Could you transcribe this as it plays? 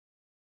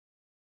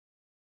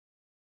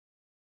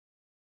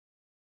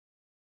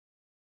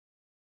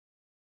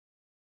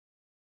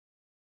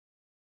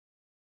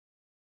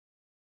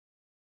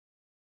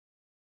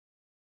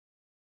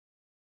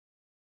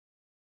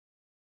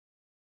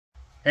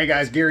Hey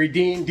guys, Garry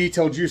Dean,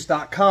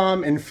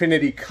 DetailJuice.com,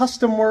 Infinity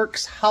Custom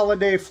Works,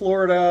 Holiday,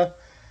 Florida.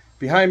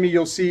 Behind me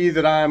you'll see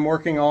that I'm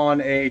working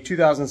on a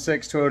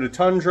 2006 Toyota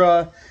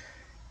Tundra.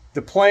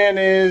 The plan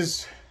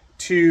is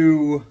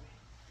to,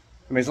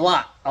 there's a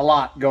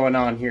lot going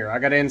on here. I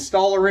got to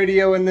install a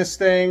radio in this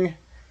thing,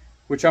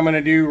 which I'm going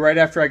to do right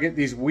after I get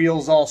these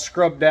wheels all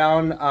scrubbed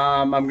down.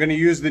 I'm going to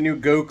use the new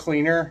Go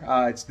Cleaner.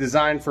 It's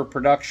designed for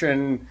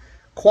production,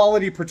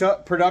 quality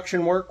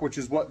production work, which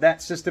is what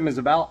that system is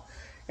about.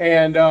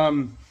 And,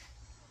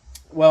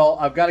 well,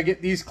 I've got to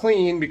get these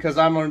clean because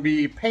I'm going to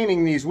be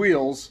painting these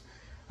wheels.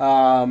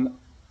 After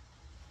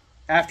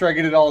I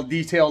get it all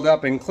detailed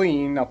up and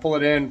clean, I'll pull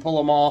it in, pull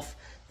them off.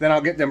 Then I'll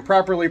get them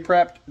properly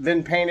prepped,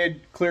 then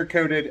painted, clear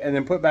coated, and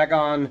then put back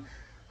on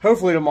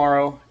hopefully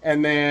tomorrow.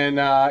 And then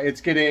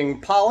it's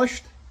getting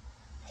polished.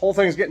 Whole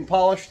thing's getting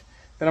polished.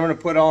 Then I'm going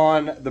to put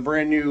on the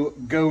brand new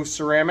Go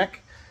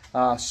ceramic.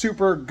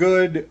 Super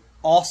good,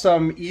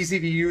 awesome, easy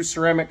to use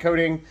ceramic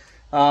coating.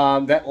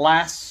 That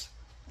lasts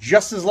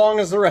just as long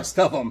as the rest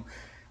of them.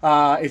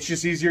 It's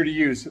just easier to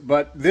use.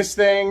 But this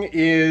thing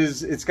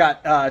it's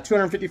got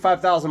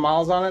 255,000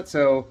 miles on it,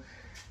 so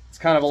it's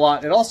kind of a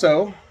lot. It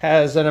also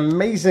has an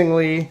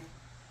amazingly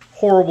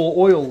horrible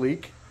oil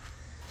leak.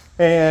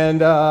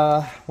 And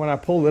when I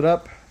pulled it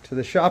up to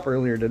the shop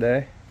earlier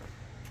today,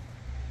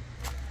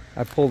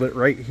 I pulled it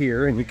right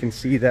here, and you can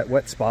see that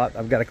wet spot.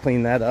 I've got to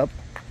clean that up.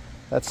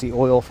 That's the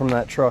oil from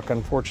that truck,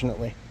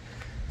 unfortunately.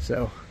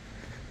 So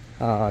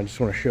I just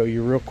want to show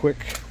you real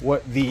quick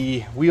what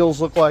the wheels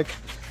look like.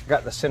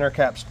 Got the center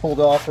caps pulled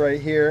off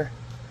right here.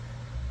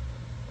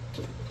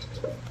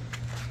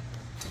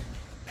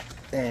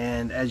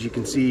 And as you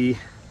can see,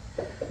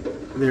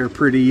 they're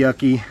pretty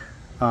yucky.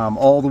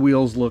 All the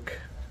wheels look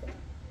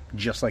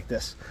just like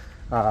this.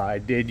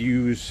 I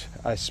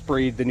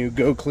sprayed the new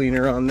Go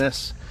Cleaner on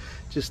this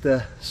just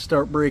to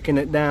start breaking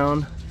it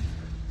down.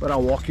 But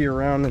I'll walk you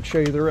around and show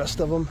you the rest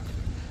of them.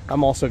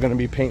 I'm also going to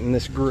be painting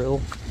this grill.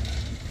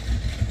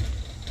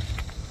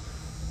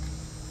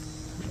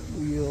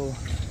 Wheel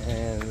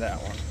and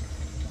that one.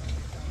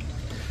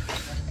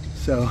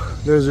 So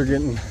those are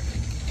getting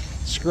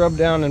scrubbed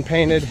down and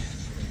painted.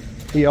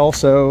 He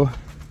also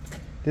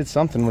did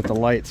something with the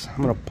lights.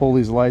 I'm going to pull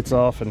these lights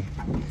off and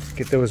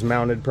get those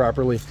mounted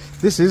properly.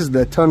 This is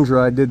the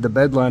Tundra I did the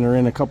bed liner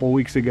in a couple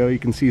weeks ago. You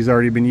can see he's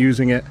already been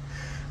using it.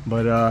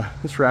 But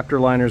this Raptor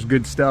liner is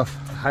good stuff.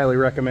 Highly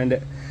recommend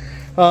it.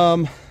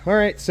 All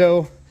right,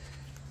 so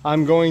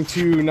I'm going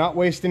to not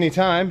waste any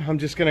time. I'm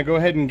just going to go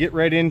ahead and get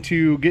right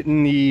into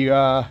getting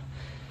the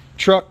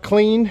truck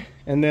cleaned,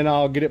 and then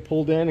I'll get it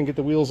pulled in and get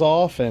the wheels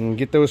off and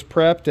get those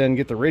prepped and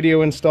get the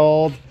radio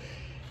installed.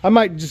 I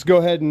might just go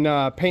ahead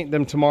and paint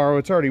them tomorrow.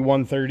 It's already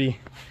 1:30,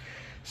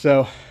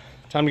 so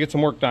time to get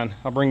some work done.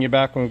 I'll bring you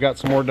back when we've got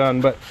some more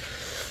done, but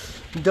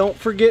don't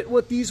forget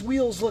what these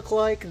wheels look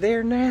like.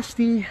 They're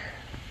nasty.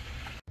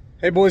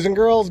 Hey boys and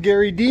girls,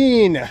 Garry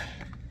Dean.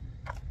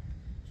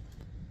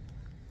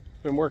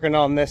 Been working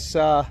on this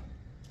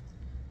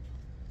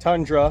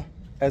Tundra,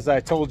 as I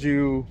told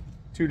you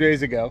 2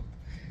 days ago.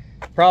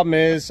 Problem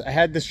is, I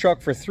had this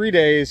truck for 3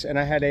 days and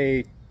I had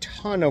a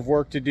ton of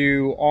work to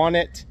do on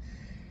it.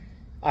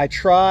 I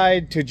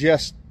tried to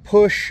just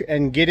push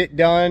and get it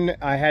done.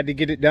 I had to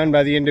get it done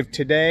by the end of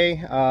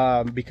today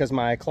because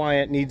my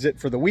client needs it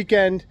for the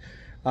weekend.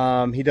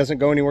 He doesn't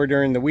go anywhere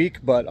during the week,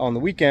 but on the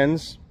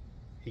weekends,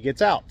 he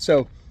gets out.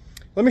 So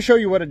let me show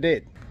you what I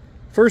did.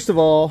 First of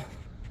all,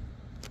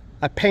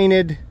 I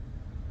painted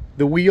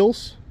the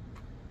wheels,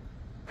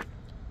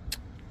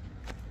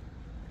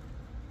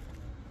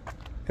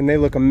 and they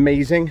look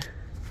amazing.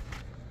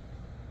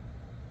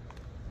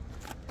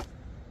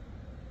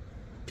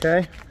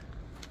 Okay.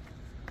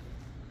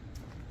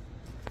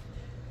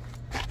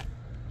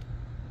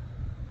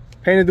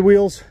 Painted the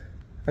wheels.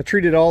 I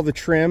treated all the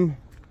trim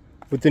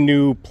with the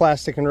new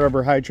plastic and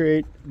rubber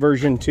hydrate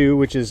version 2,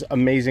 which is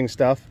amazing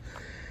stuff.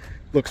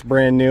 Looks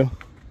brand new.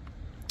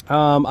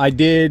 I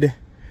did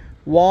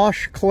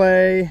wash,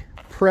 clay,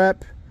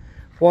 prep,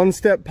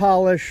 one-step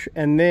polish,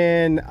 and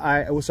then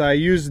I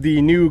used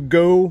the new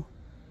Go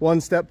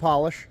one-step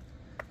polish,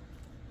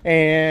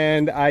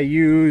 and I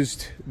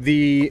used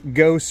the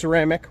Go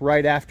ceramic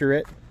right after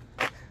it,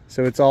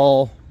 so it's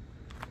all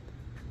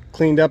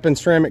cleaned up and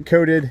ceramic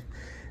coated.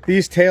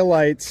 These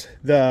taillights,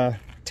 the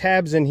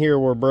tabs in here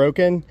were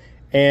broken,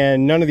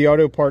 and none of the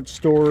auto parts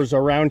stores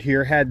around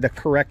here had the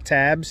correct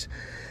tabs.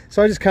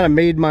 So I just kind of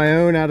made my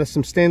own out of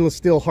some stainless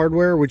steel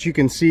hardware, which you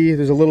can see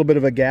there's a little bit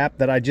of a gap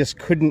that I just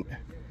couldn't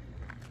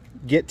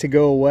get to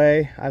go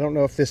away. I don't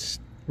know if this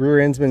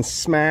rear end's been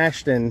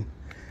smashed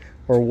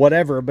or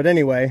whatever, but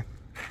anyway,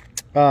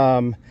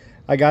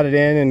 I got it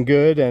in and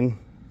good, and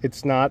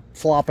it's not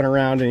flopping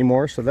around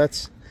anymore, so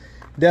that's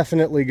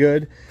definitely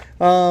good.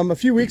 A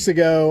few weeks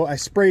ago, I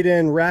sprayed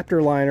in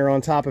Raptor liner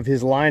on top of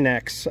his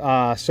Line-X.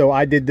 So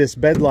I did this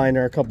bed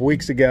liner a couple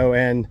weeks ago,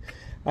 and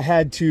I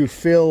had to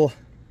fill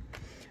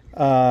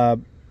a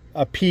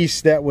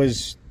piece that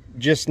was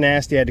just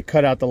nasty. I had to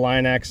cut out the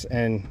Line-X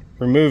and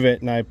remove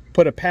it, and I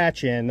put a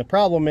patch in. The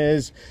problem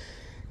is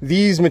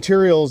these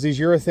materials, these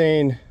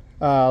urethane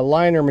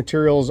liner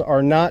materials,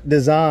 are not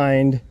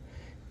designed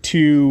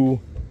to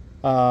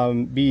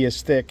be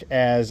as thick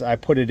as I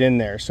put it in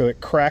there. So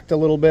it cracked a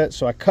little bit,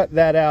 so I cut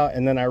that out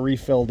and then I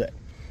refilled it.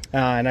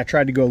 And I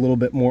tried to go a little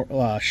bit more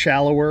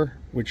shallower,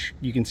 which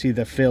you can see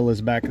the fill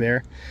is back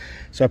there.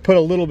 So I put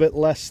a little bit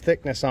less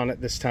thickness on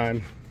it this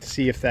time to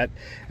see if that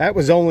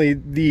was only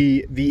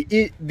the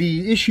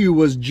issue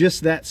was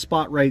just that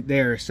spot right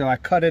there. So I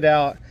cut it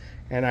out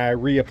and I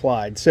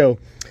reapplied. So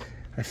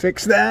I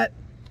fixed that.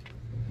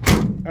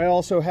 I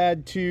also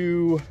had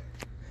to,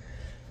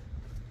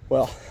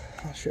 well,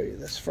 I'll show you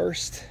this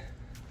first.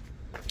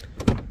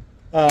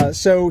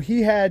 So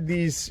he had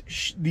these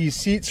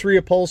seats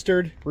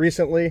reupholstered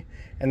recently,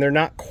 and they're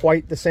not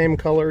quite the same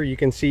color. You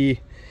can see,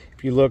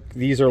 if you look,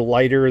 these are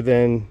lighter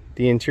than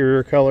the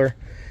interior color.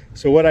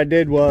 So what I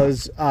did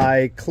was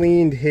I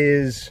cleaned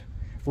his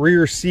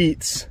rear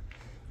seats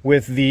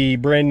with the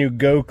brand new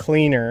Go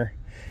Cleaner,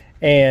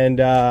 and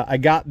I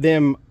got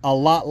them a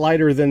lot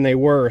lighter than they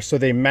were, so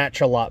they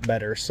match a lot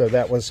better. So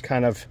that was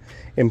kind of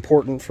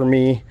important for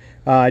me.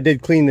 I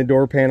did clean the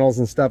door panels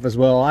and stuff as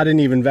well. I didn't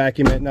even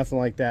vacuum it, nothing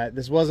like that.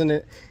 This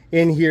wasn't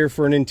in here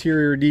for an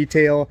interior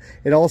detail.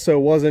 It also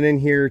wasn't in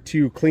here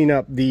to clean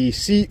up the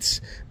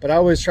seats, but I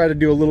always try to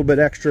do a little bit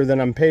extra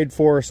than I'm paid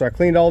for. So I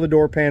cleaned all the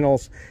door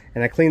panels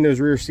and I cleaned those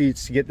rear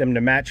seats to get them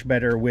to match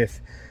better with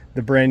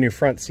the brand new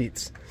front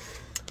seats.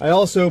 I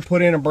also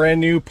put in a brand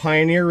new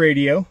Pioneer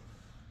radio,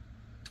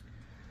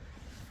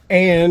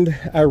 and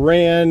I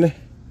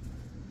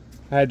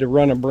had to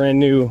run a brand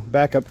new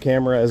backup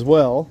camera as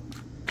well,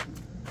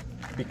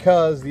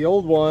 because the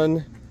old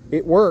one,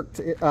 it worked.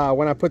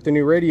 When I put the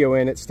new radio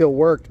in, it still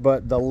worked,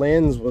 but the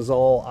lens was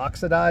all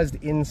oxidized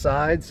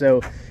inside,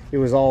 so it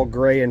was all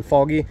gray and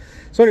foggy.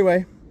 So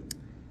anyway,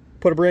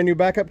 put a brand new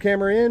backup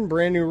camera in,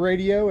 brand new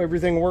radio,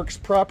 everything works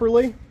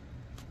properly.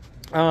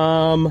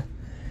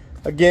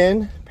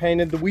 Again,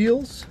 painted the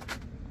wheels.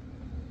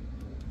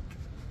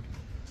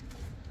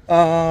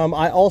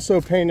 I also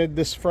painted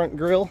this front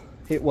grille.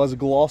 It was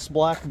gloss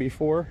black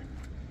before.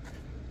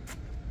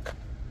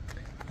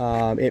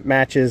 It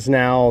matches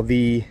now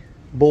the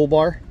bull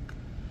bar.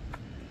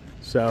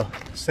 So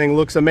this thing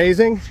looks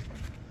amazing.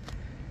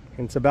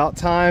 It's about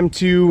time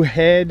to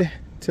head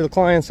to the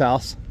client's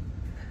house.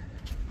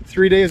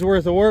 3 days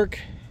worth of work,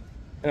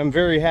 and I'm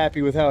very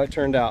happy with how it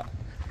turned out.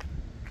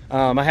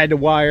 I had to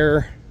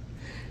wire.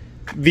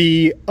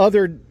 The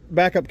other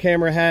backup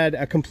camera had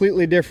a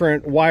completely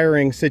different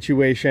wiring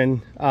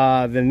situation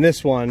than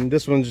this one.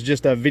 This one's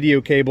just a video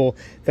cable.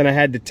 Then I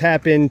had to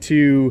tap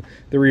into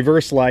the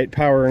reverse light,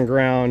 power and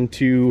ground,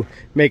 to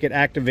make it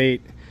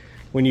activate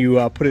when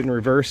you put it in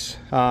reverse.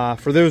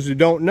 For those who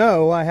don't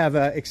know, I have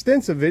an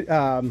extensive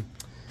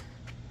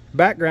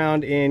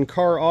background in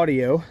car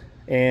audio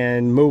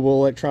and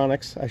mobile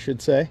electronics, I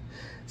should say.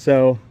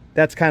 So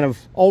that's kind of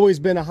always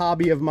been a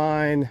hobby of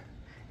mine,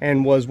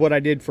 and was what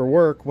I did for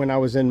work when I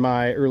was in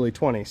my early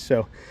 20s.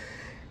 So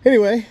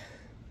anyway,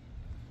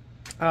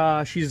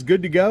 she's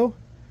good to go.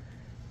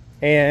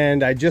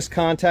 And I just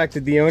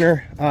contacted the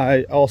owner.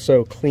 I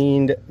also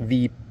cleaned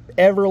the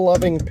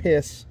ever-loving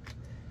piss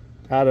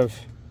out of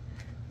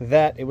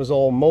that. It was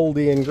all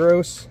moldy and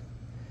gross,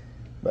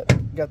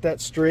 but got that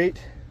straight.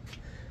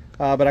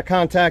 But I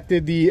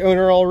contacted the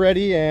owner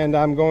already, and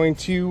I'm going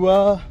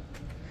to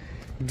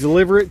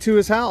deliver it to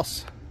his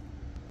house.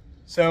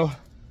 So,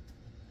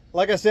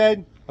 like I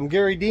said, I'm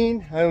Garry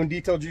Dean. I own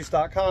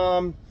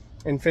DetailJuice.com,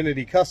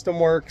 Infinity Custom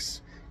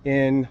Works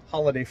in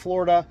Holiday,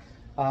 Florida.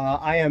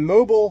 I am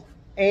mobile,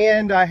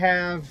 and I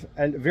have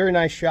a very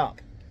nice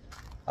shop.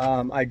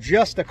 I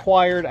just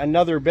acquired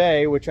another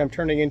bay, which I'm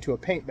turning into a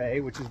paint bay,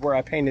 which is where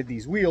I painted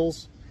these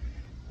wheels.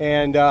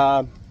 And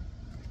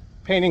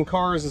painting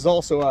cars is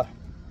also a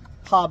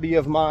hobby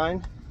of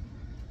mine.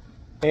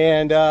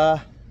 And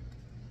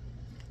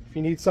if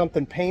you need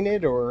something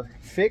painted or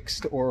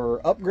fixed or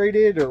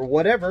upgraded or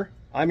whatever,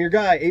 I'm your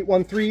guy.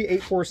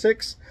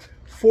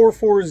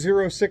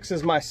 813-846-4406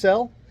 is my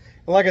cell.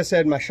 And like I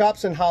said, my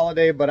shop's in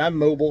Holiday, but I'm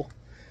mobile.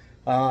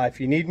 If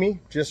you need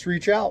me, just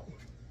reach out.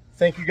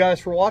 Thank you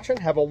guys for watching.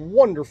 Have a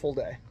wonderful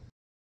day.